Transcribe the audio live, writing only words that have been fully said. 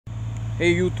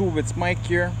Hey YouTube, it's Mike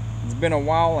here. It's been a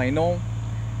while, I know.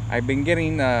 I've been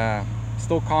getting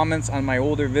still comments on my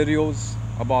older videos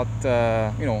about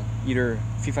either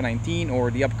FIFA 19 or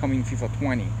the upcoming FIFA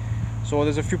 20. So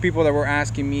there's a few people that were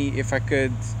asking me if I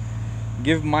could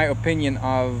give my opinion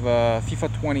of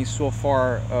FIFA 20 so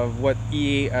far, of what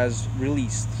EA has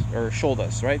released or showed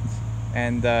us, right?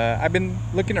 And I've been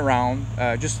looking around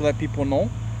just to let people know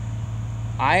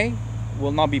I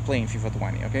will not be playing FIFA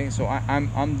 20. Okay, so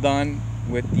I'm done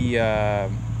with the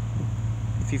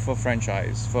FIFA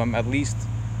franchise from at least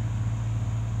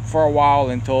for a while,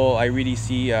 until I really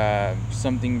see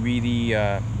something really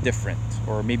different,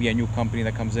 or maybe a new company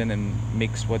that comes in and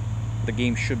makes what the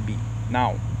game should be.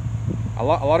 Now, a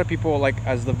lot of people, like,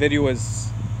 as the video is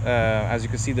as you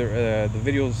can see, the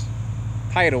video's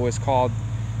title is called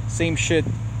 "Same Shit,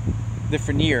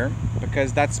 Different Year,"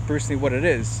 because that's personally what it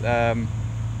is.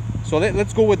 So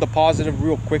let's go with the positive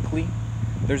real quickly.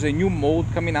 There's a new mode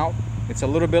coming out. It's a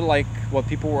little bit like what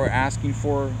people were asking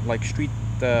for, like Street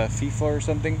FIFA or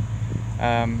something.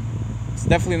 It's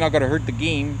definitely not going to hurt the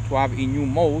game to have a new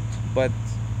mode, but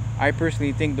I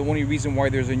personally think the only reason why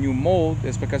there's a new mode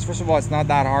is because, first of all, it's not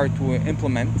that hard to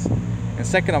implement, and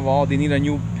second of all, they need a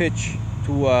new pitch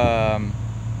to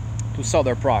sell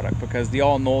their product, because they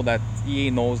all know that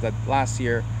EA knows that last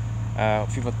year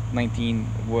FIFA 19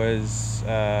 was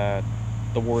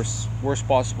the worst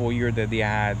possible year that they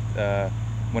had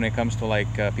when it comes to,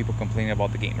 like, people complaining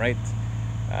about the game, right?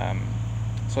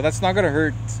 So that's not gonna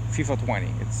hurt FIFA 20.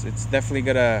 It's definitely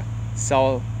gonna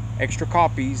sell extra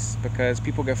copies, because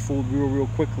people get fooled real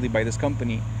quickly by this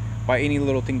company, by any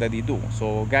little thing that they do.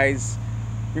 So guys,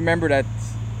 remember that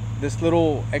this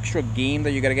little extra game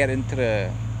that you gotta get in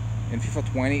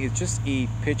FIFA 20 is just a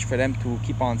pitch for them to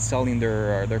keep on selling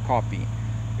their copy.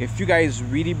 If you guys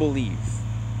really believe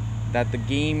that the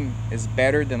game is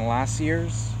better than last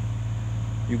year's,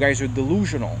 you guys are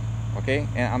delusional, okay?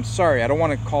 And I'm sorry, I don't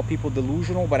want to call people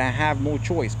delusional, but I have no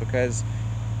choice, because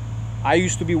I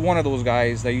used to be one of those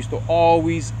guys that used to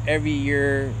always, every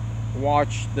year,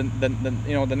 watch the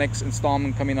next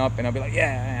installment coming up, and I'll be like,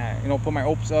 yeah, put my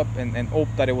hopes up and hope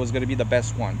that it was going to be the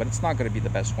best one. But it's not going to be the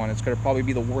best one. It's going to probably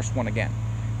be the worst one again.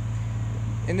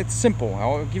 And it's simple.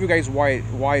 I'll give you guys why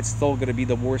it's still going to be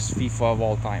the worst FIFA of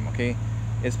all time, okay?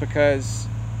 It's because,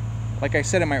 like I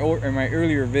said in my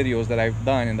earlier videos that I've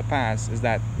done in the past, is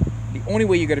that the only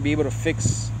way you're going to be able to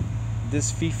fix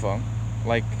this FIFA,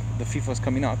 like the FIFA's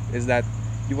coming up, is that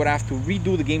you would have to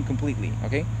redo the game completely,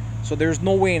 okay? So there's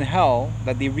no way in hell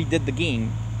that they redid the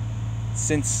game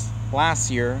since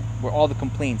last year with all the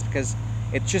complaints, because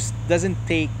it just doesn't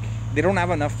take, they don't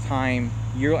have enough time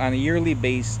on a yearly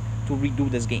base to redo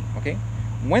this game, okay?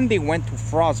 When they went to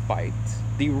Frostbite,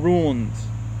 they ruined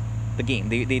the game.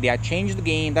 They had changed the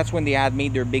game. That's when they had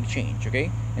made their big change, okay?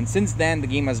 And since then, the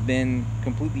game has been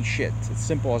completely shit. It's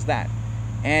simple as that.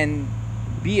 And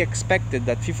be expected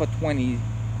that FIFA 20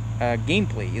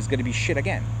 gameplay is going to be shit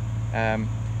again.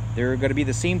 There are going to be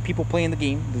the same people playing the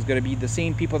game. There's going to be the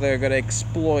same people that are going to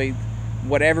exploit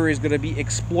whatever is going to be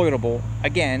exploitable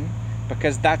again,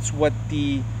 because that's what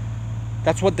the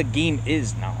game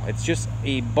is now. It's just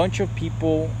a bunch of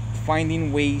people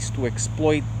finding ways to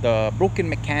exploit the broken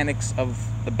mechanics of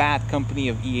the bad company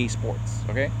of EA Sports,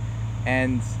 okay?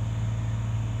 And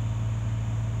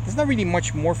there's not really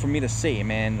much more for me to say,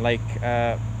 man. Like,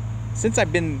 since I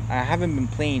haven't been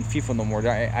playing FIFA no more.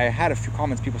 I had a few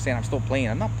comments, people saying I'm still playing.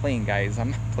 I'm not playing, guys.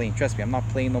 I'm not playing. Trust me, I'm not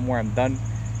playing no more. I'm done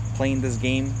playing this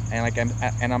game,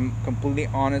 and I'm completely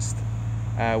honest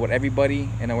with everybody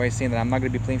in a way, saying that I'm not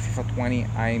gonna be playing FIFA 20.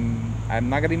 I'm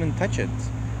not gonna even touch it.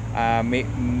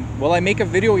 Will I make a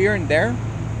video here and there?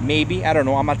 Maybe. I don't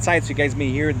know. I'm outside, so you guys may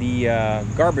hear the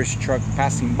garbage truck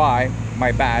passing by.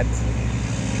 My bad.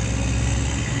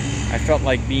 I felt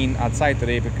like being outside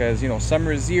today because,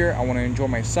 summer is here. I want to enjoy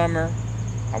my summer.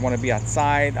 I want to be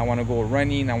outside. I want to go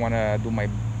running. I want to do my,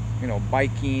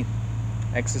 biking,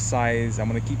 exercise. I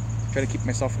want to try to keep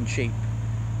myself in shape.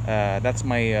 That's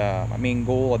my main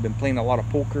goal. I've been playing a lot of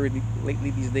poker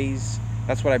lately these days.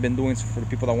 That's what I've been doing. So for the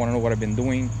people that want to know what I've been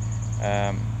doing,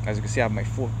 as you can see, I have my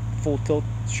full tilt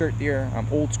shirt here. I'm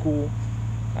old school.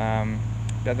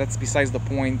 That's besides the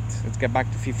point. Let's get back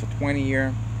to FIFA 20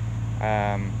 here.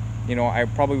 I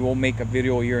probably will make a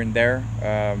video here and there.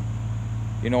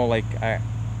 Like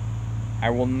I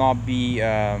will not be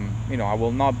I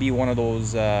will not be one of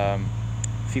those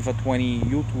FIFA 20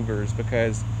 YouTubers,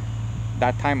 because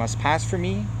that time has passed for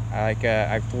me. Like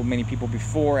I've told many people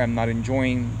before, I'm not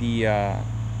enjoying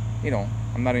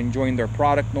I'm not enjoying their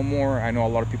product no more. I know a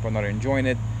lot of people are not enjoying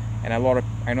it, and I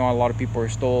know a lot of people are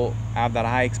still have that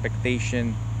high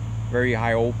expectation, very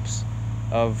high hopes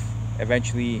of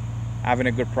eventually having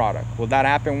a good product. Will that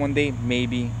happen one day?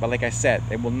 Maybe, but like I said,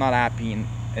 it will not happen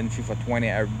in FIFA 20.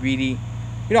 I really,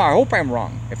 I hope I'm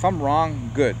wrong. If I'm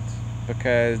wrong, good,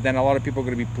 because then a lot of people are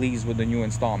going to be pleased with the new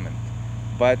installment.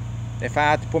 But if I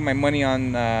had to put my money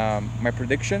on my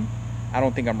prediction, I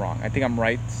don't think I'm wrong. I think I'm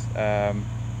right.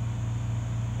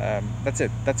 That's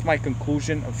it. That's my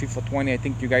conclusion of FIFA 20. I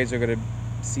think you guys are going to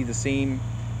see the same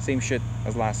shit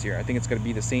as last year. I think it's going to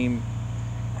be the same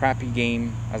crappy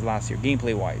game as last year,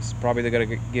 gameplay wise. Probably they're going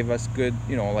to give us good,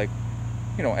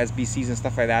 SBCs and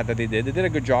stuff like that they did. They did a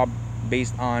good job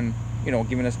based on,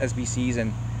 giving us SBCs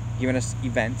and giving us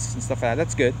events and stuff like that.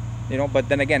 That's good, but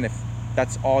then again, if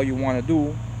that's all you want to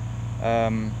do, I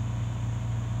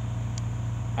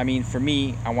mean, for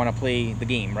me, I want to play the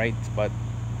game, right? But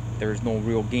there's no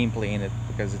real gameplay in it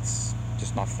because it's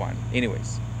just not fun.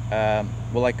 Anyways,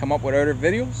 will I come up with other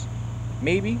videos?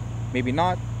 Maybe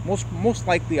not. Most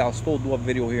likely I'll still do a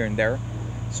video here and there.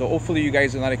 So hopefully you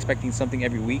guys are not expecting something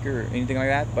every week or anything like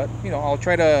that. But I'll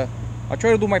try to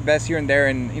do my best here and there,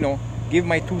 and give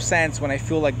my 2 cents when I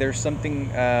feel like there's something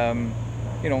that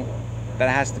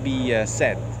has to be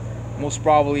said. Most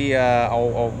probably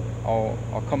I'll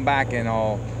come back and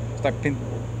I'll start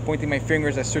pointing my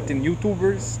fingers at certain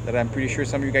YouTubers that I'm pretty sure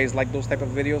some of you guys like those type of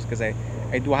videos, because I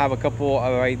do have a couple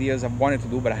of ideas I've wanted to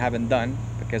do but I haven't done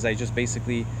because I just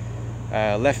basically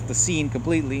left the scene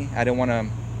completely. I didn't want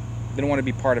to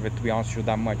be part of it, to be honest with you,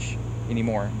 that much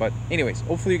anymore. But anyways,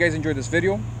 hopefully you guys enjoyed this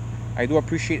video. I do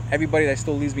appreciate everybody that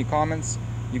still leaves me comments.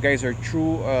 You guys are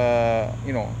true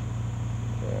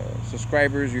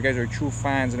subscribers. You guys are true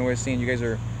fans, and always saying you guys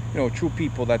are true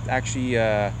people that actually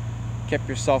kept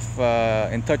yourself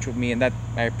in touch with me, and that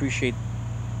I appreciate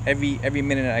every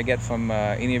minute I get from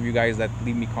any of you guys that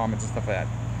leave me comments and stuff like that.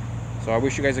 So I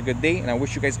wish you guys a good day, and I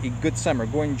wish you guys a good summer.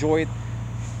 Go enjoy it.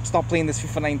 Stop playing this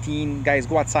FIFA 19, guys.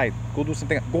 Go outside, go do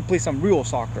something, go play some real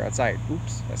soccer outside.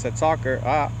 Oops, I said soccer.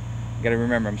 You gotta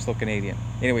remember, I'm still Canadian.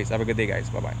 Anyways, have a good day, guys.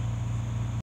 Bye bye.